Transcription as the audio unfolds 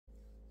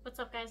What's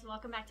up guys,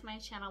 welcome back to my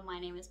channel. My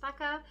name is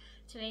Becca.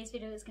 Today's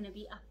video is going to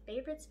be a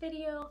favorites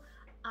video.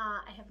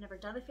 I have never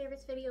done a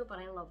favorites video, but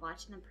I love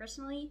watching them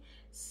personally,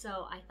 so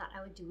I thought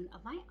I would do one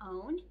of my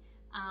own.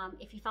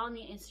 If you follow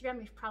me on Instagram,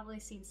 you've probably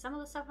seen some of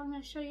the stuff I'm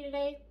going to show you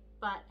today,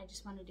 but I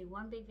just want to do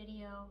one big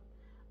video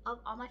of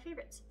all my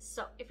favorites.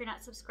 So if you're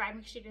not subscribed,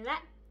 make sure you do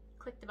that.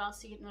 Click the bell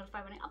so you get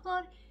notified when I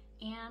upload,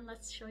 and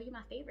let's show you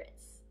my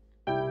favorites.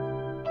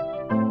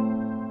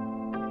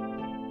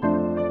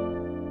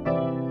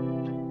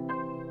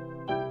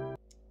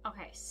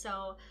 Okay,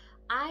 so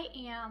I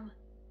am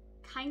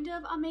kind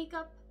of a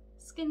makeup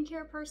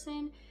skincare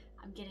person.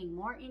 I'm getting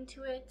more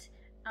into it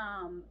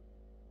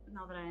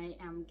now that I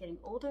am getting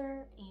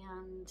older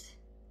and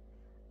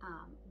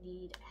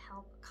need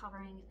help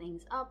covering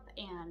things up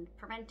and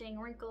preventing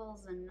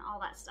wrinkles and all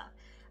that stuff.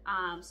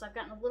 So I've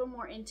gotten a little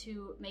more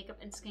into makeup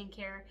and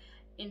skincare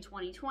in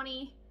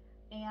 2020.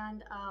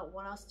 And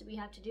what else do we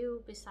have to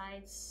do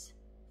besides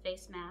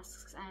face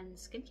masks and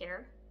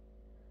skincare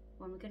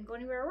when we couldn't go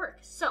anywhere to work?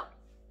 So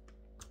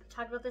I've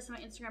talked about this on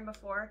my Instagram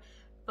before,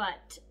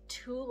 but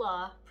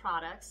Tula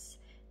products,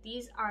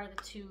 these are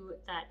the two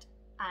that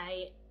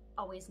I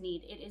always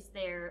need. It is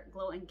their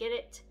Glow and Get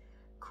It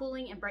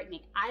Cooling and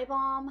Brightening Eye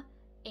Balm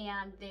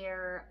and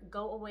their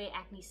Go Away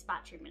Acne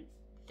Spot Treatment.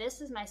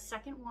 This is my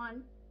second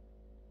one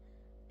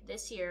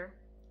this year.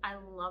 I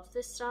love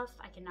this stuff.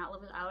 I cannot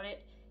live without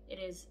it. It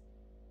is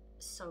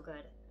so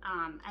good.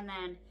 And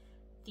then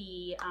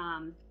the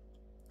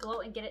Glow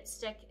and Get It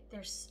stick,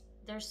 there's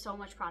so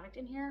much product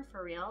in here,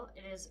 for real.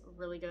 It is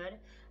really good.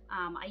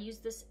 I use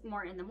this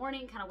more in the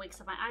morning, kind of wakes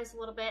up my eyes a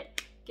little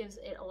bit, gives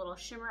it a little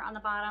shimmer on the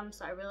bottom,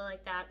 so I really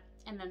like that.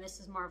 And then this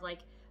is more of like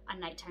a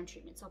nighttime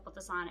treatment, so I'll put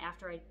this on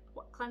after I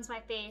cleanse my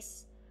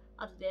face.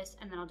 I'll do this,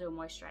 and then I'll do a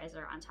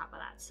moisturizer on top of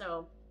that.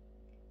 So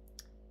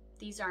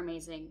these are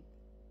amazing.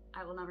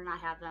 I will never not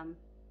have them.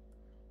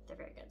 They're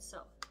very good.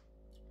 So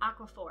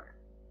Aquaphor.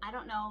 I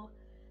don't know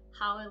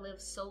how I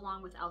lived so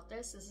long without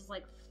this. This is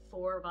like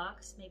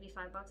 $4, maybe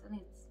 $5. I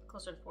think it's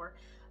closer to $4.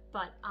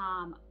 But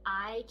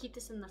I keep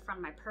this in the front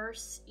of my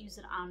purse, use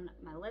it on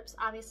my lips,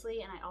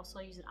 obviously, and I also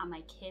use it on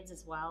my kids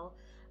as well.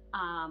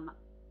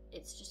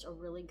 It's just a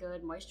really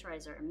good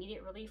moisturizer,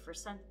 immediate relief for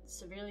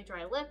severely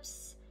dry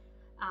lips.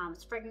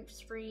 It's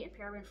fragrance-free and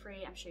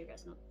paraben-free. I'm sure you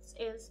guys know what this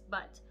is,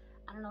 but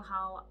I don't know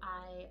how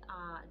I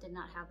did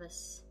not have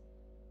this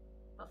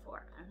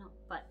before. I don't know,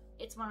 but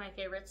it's one of my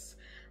favorites.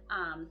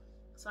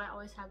 So I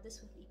always have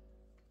this with me.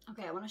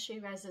 Okay, I want to show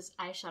you guys this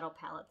eyeshadow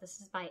palette.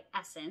 This is by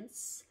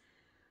Essence.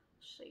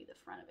 I'll show you the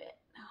front of it.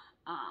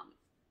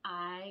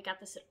 I got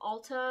this at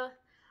Ulta.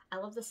 I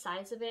love the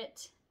size of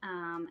it.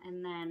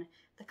 And then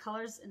the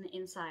colors in the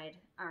inside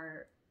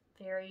are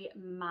very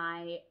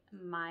my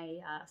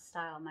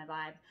style, my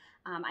vibe.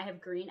 I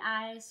have green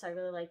eyes, so I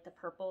really like the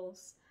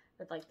purples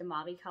with like the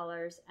mauve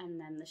colors, and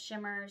then the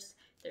shimmers.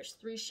 There's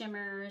 3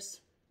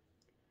 shimmers,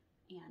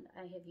 and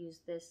I have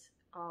used this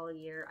all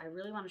year. I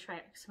really want to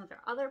try some of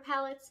their other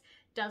palettes.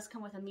 It does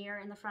come with a mirror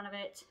in the front of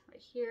it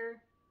right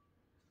here,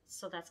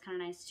 so that's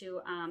kind of nice too.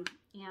 And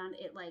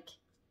it like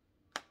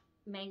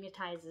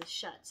magnetizes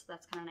shut, so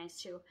that's kind of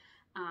nice too.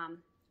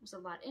 There's a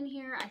lot in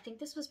here. I think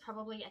this was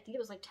probably, I think it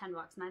was like $10,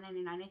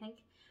 $9.99 I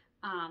think.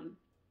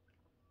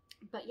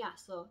 But yeah,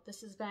 so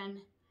this has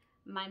been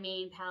my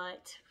main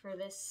palette for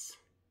this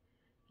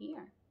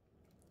year.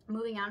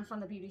 Moving on from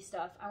the beauty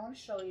stuff, I want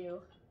to show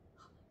you,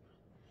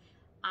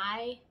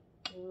 I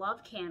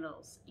love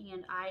candles,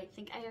 and I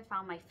think I have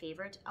found my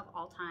favorite of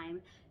all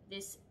time.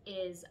 This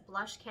is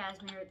Blush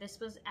Cashmere. This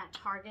was at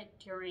Target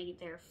during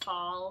their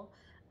fall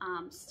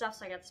stuff,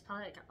 so I got this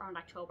probably like around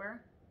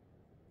October.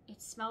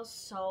 It smells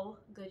so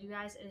good, you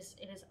guys.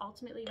 It is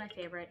ultimately my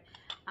favorite,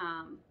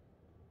 and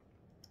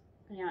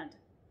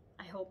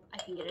I hope I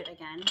can get it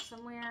again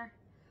somewhere.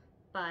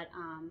 But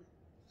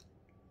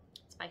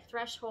it's by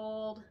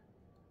Threshold,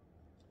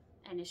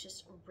 and it's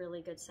just a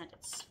really good scent.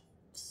 It's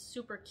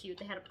super cute.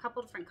 They had a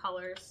couple different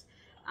colors,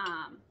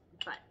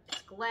 but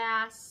it's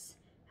glass,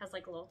 has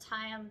like a little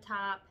tie on the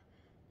top,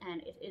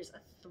 and it is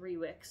a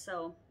 3-wick.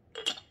 So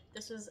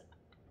this was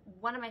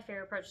one of my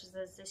favorite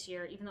purchases this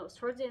year, even though it was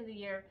towards the end of the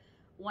year.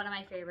 One of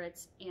my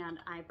favorites, and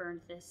I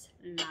burned this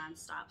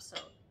non-stop. So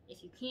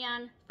if you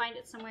can find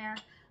it somewhere,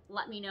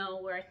 let me know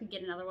where I can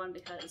get another one,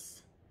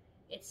 because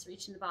it's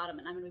reaching the bottom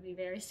and I'm going to be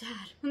very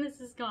sad when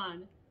this is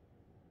gone.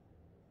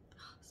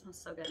 Oh, it smells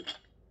so good.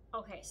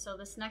 Okay, so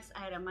this next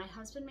item, my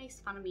husband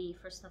makes fun of me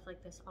for stuff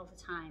like this all the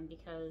time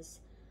because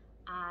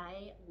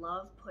I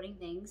love putting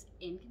things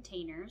in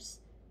containers,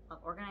 love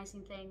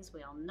organizing things.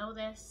 We all know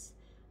this.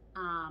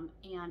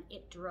 And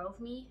it drove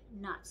me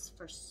nuts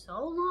for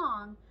so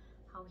long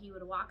how he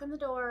would walk in the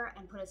door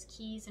and put his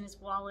keys in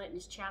his wallet and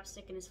his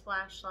chapstick and his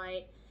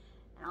flashlight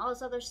and all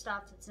this other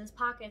stuff that's in his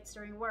pockets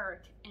during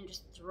work and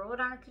just throw it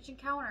on our kitchen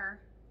counter.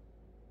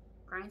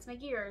 Grinds my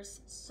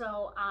gears.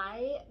 So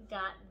I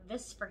got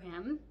this for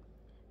him.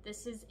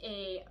 This is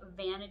a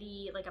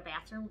vanity, like a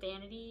bathroom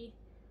vanity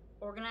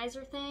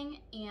organizer thing,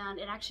 and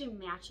it actually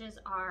matches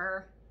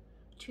our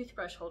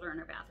toothbrush holder in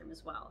our bathroom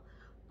as well.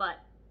 But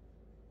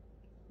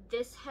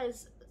this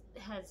has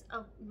has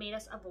made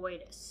us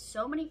avoid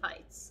so many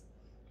fights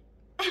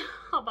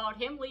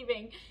about him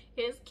leaving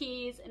his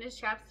keys and his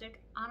chapstick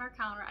on our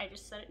counter. I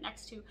just set it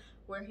next to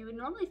where he would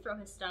normally throw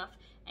his stuff,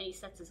 and he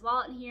sets his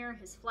wallet in here,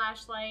 his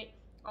flashlight,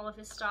 all of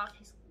his stuff.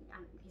 He's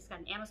got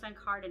an Amazon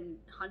card and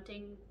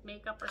hunting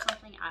makeup or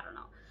something, I don't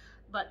know.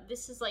 But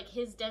this is like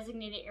his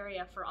designated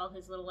area for all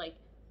his little like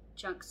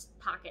junk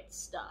pocket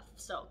stuff.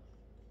 So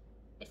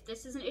if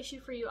this is an issue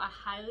for you, I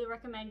highly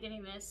recommend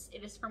getting this.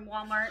 It is from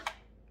Walmart.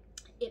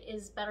 It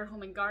is Better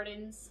Home and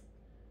Gardens.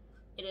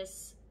 It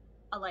is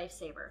a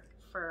lifesaver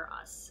for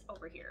us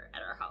over here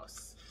at our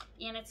house.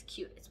 And it's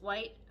cute. It's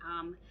white,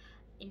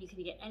 and you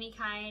can get any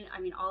kind.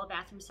 I mean, all the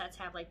bathroom sets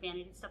have like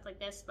vanity and stuff like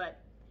this, but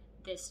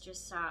this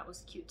just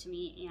was cute to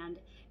me, and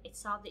it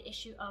solved the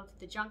issue of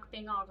the junk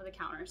being all over the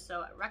counter.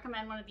 So I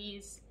recommend one of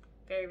these.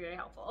 Very, very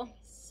helpful.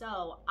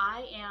 So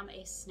I am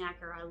a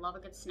snacker. I love a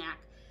good snack.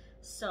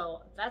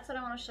 So that's what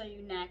I want to show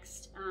you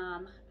next.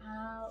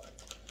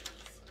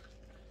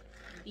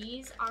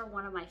 These are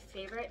one of my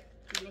favorite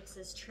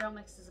mixes, trail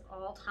mixes of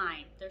all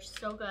time. They're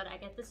so good. I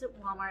get this at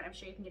Walmart. I'm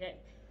sure you can get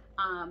it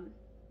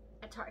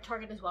at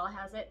Target as well. It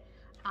has it.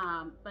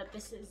 But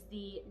this is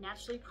the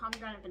naturally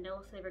pomegranate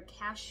vanilla flavored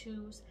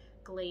cashews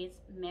glazed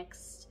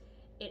mixed.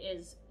 It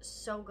is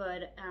so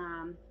good.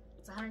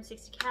 It's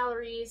 160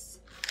 calories.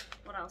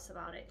 What else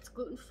about it? It's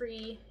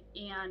gluten-free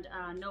and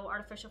no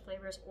artificial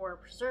flavors or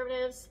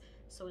preservatives,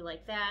 so we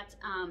like that.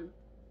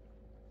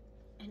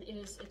 And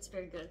it's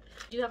very good.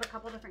 We do have a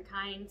couple different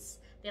kinds.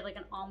 They have like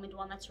an almond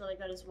one that's really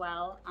good as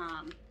well.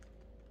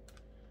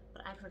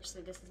 But I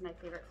personally, this is my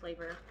favorite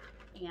flavor,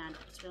 and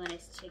it's really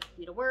nice to take with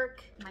me to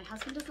work. My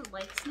husband doesn't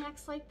like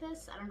snacks like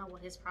this. I don't know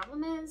what his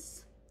problem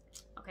is.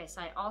 Okay,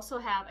 so I also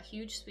have a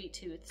huge sweet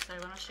tooth, so I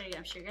want to show you.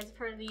 I'm sure you guys have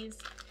heard of these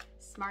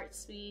Smart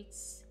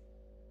Sweets.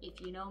 If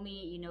you know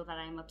me, you know that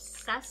I'm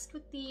obsessed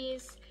with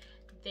these.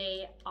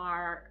 They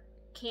are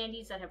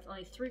candies that have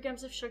only 3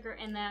 grams of sugar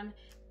in them.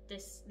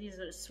 These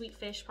are Sweet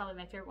Fish, probably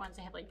my favorite ones.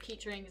 They have like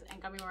peach rings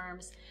and gummy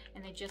worms,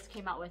 and they just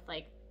came out with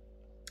like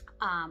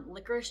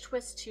licorice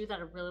twists too that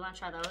I really want to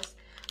try those.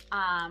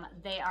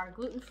 They are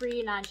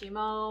gluten-free,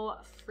 non-GMO,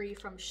 free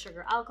from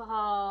sugar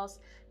alcohols.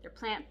 They're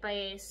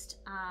plant-based,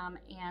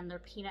 and they're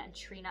peanut and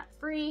tree nut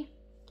free.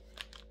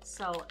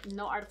 So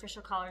no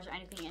artificial colors or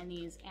anything in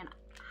these, and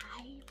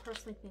I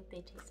personally think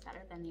they taste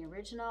better than the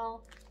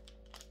original.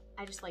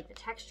 I just like the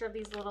texture of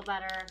these a little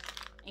better,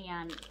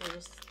 and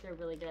they're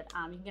really good.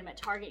 You can get them at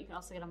Target. You can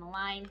also get them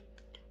online.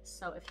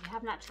 So if you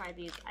have not tried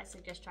these, I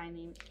suggest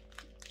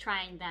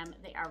trying them.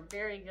 They are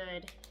very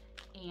good,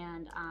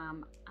 and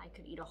I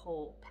could eat a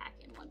whole pack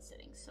in one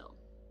sitting. So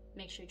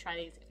make sure you try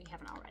these if you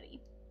haven't already.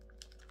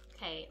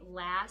 Okay,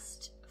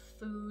 last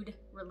food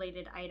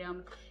related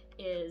item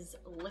is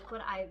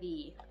Liquid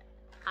IV.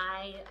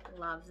 I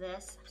love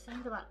this. I'm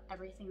saying about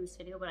everything in this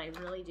video, but I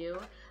really do.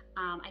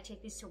 I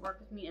take these to work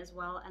with me as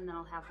well, and then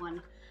I'll have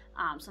one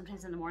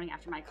sometimes in the morning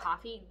after my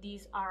coffee.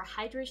 These are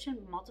hydration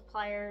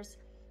multipliers.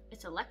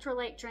 It's an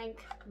electrolyte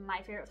drink.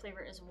 My favorite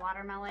flavor is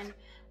watermelon.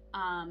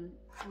 And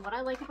what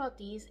I like about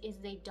these is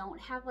they don't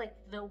have like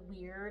the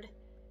weird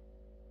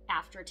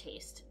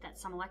aftertaste that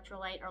some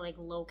electrolyte or like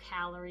low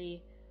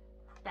calorie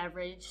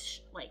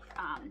beverage like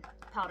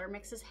powder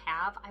mixes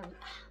have.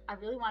 I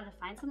really wanted to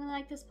find something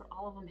like this, but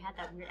all of them had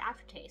that weird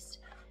aftertaste.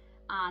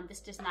 This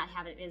does not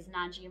have it. It is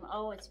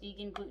non-GMO, it's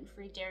vegan,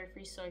 gluten-free,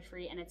 dairy-free,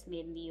 soy-free, and it's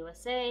made in the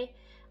USA.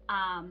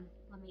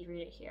 Let me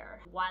read it here.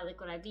 Why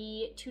Liquid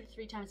IV? 2 to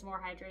 3 times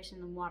more hydration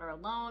than water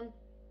alone.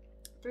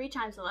 3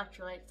 times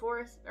electrolyte,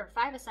 4 or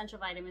 5 essential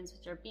vitamins,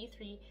 which are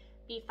B3,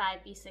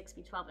 B5, B6,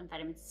 B12, and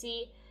vitamin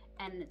C,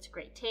 and it's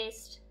great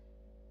taste.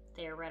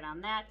 They are right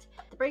on that.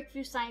 The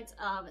breakthrough science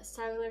of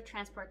cellular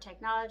transport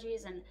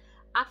technologies and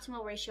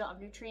optimal ratio of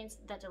nutrients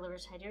that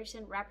delivers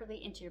hydration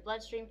rapidly into your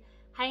bloodstream,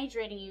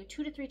 hydrating you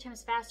 2 to 3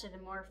 times faster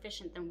and more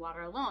efficient than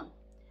water alone.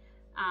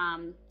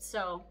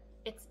 So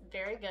it's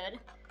very good.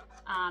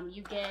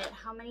 You get,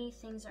 how many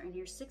things are in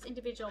here? 6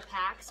 individual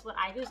packs. What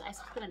I do is I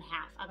split them in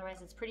half,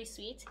 otherwise it's pretty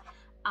sweet.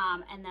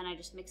 And then I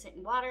just mix it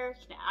in water.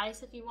 You can add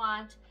ice if you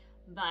want,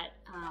 but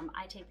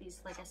I take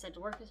these, like I said,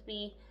 to work with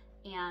me.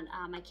 And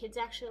my kids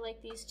actually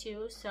like these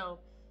too. So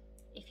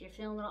if you're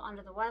feeling a little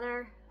under the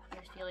weather, you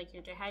feel like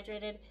you're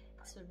dehydrated,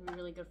 this would be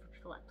really good for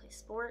people that play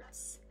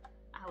sports.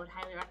 I would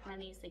highly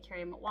recommend these. They carry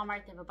them at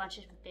Walmart. They have a bunch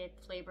of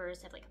flavors.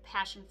 They have like a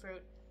passion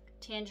fruit,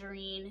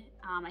 tangerine.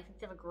 I think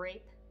they have a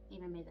grape. I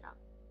even made it up.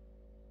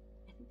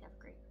 I think they have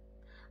a grape.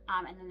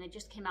 And then they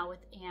just came out with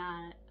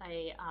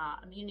a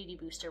immunity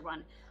booster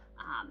one,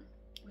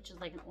 which is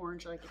like an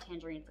orange or like a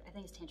tangerine. I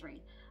think it's tangerine.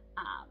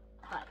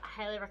 But I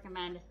highly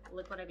recommend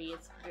Liquid IV.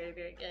 It's very,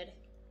 very good.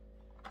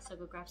 So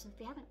go grab some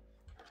if you haven't.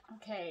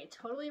 Okay,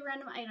 totally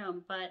random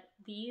item, but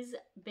these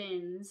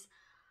bins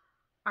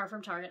are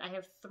from Target. I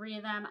have 3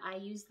 of them. I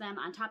use them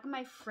on top of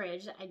my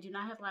fridge. I do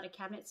not have a lot of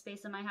cabinet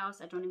space in my house.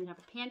 I don't even have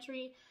a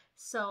pantry.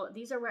 So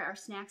these are where our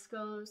snacks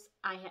goes.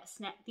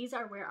 These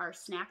are where our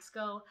snacks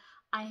go.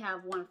 I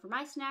have one for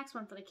my snacks,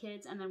 one for the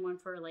kids, and then one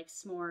for like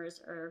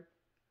s'mores or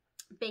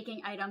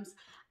baking items.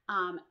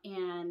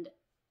 And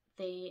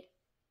they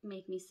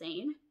make me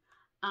sane.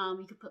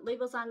 You could put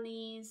labels on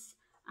these.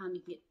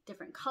 You can get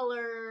different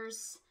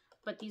colors,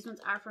 but these ones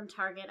are from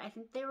Target. I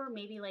think they were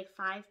maybe like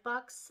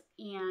 $5,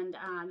 and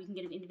you can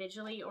get them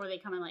individually, or they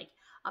come in like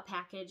a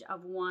package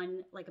of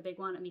one, like a big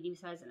one, a medium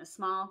size, and a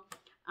small.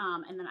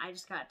 And then I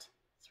just got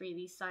 3 of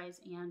these size,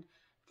 and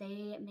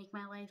they make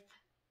my life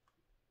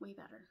way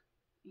better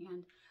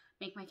and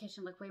make my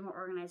kitchen look way more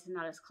organized and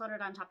not as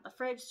cluttered on top of the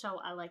fridge. So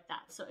I like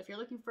that. So if you're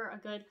looking for a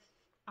good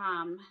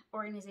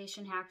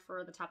organization hack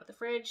for the top of the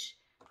fridge,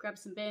 grab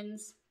some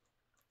bins.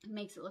 It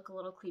makes it look a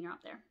little cleaner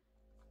up there.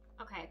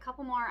 Okay, a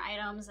couple more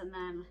items and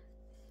then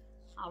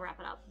I'll wrap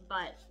it up.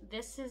 But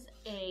this is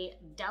a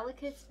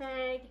delicates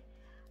bag.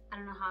 I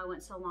don't know how I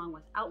went so long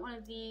without one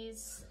of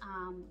these.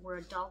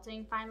 We're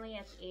adulting finally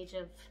at the age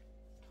of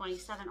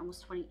 27,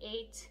 almost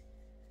 28.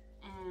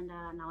 And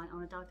now I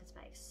own a delicates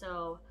bag.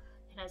 So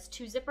it has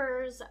 2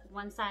 zippers.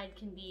 One side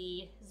can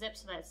be zipped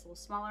so that it's a little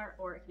smaller,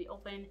 or it can be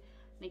open,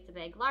 make the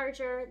bag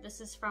larger. This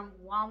is from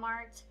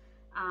Walmart.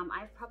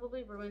 I've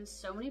probably ruined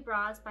so many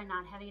bras by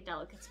not having a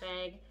delicates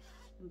bag,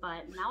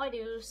 but now I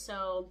do.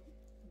 So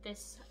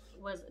this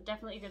was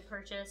definitely a good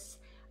purchase.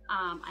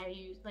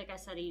 Like I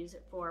said, I use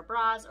it for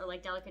bras or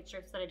like delicate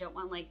shirts that I don't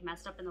want like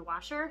messed up in the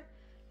washer.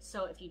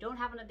 So if you don't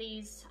have one of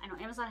these, I know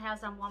Amazon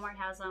has them, Walmart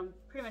has them,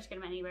 pretty much get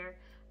them anywhere,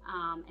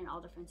 in all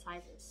different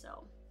sizes.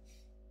 So,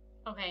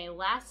 okay,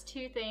 last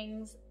 2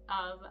 things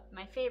of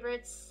my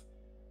favorites.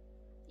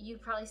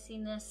 You've probably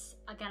seen this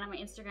again on my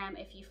Instagram.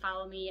 If you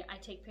follow me, I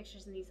take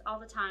pictures in these all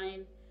the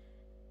time.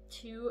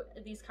 2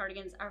 of these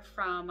cardigans are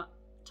from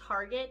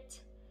Target.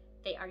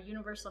 They are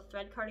universal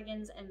thread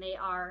cardigans, and they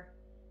are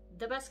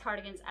the best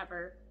cardigans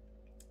ever.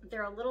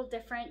 They're a little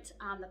different.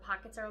 The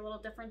pockets are a little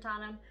different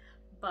on them,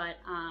 but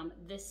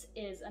this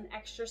is an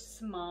extra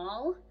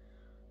small.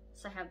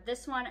 So I have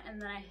this one, and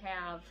then I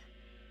have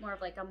more of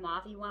like a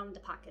mauve-y one with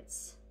the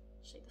pockets.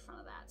 Show you the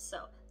front of that. So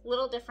a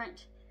little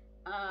different.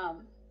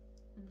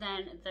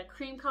 Then the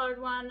cream colored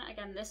one,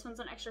 again, this one's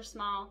an extra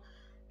small.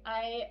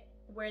 I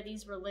wear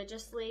these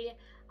religiously.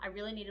 I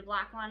really need a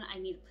black one. I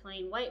need a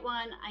plain white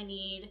one. I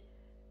need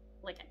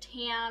like a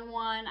tan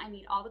one. I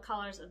need all the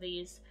colors of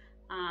these.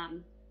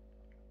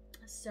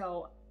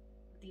 So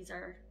these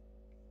are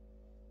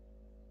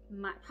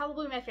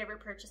probably my favorite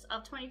purchase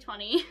of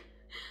 2020. I'm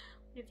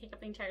gonna take up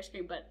the entire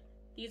screen, but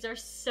these are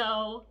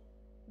so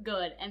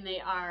good, and they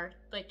are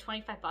like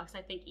 25 bucks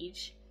I think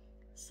each.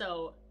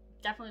 So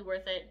definitely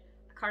worth it.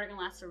 Cardigan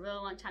lasts a really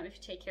long time if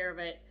you take care of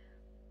it,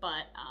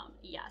 but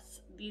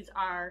yes, these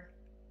are,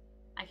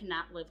 I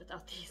cannot live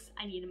without these.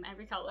 I need them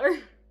every color.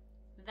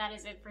 That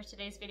is it for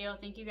today's video.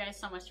 Thank you guys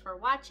so much for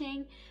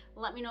watching.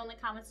 Let me know in the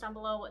comments down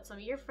below what some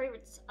of your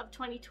favorites of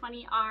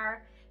 2020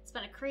 are. It's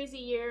been a crazy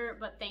year,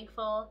 but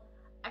thankful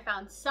I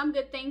found some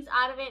good things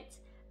out of it.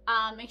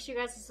 Make sure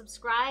you guys are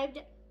subscribed,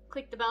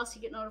 click the bell so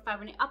you get notified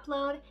when I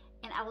upload,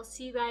 and I will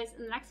see you guys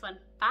in the next one.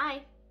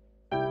 Bye!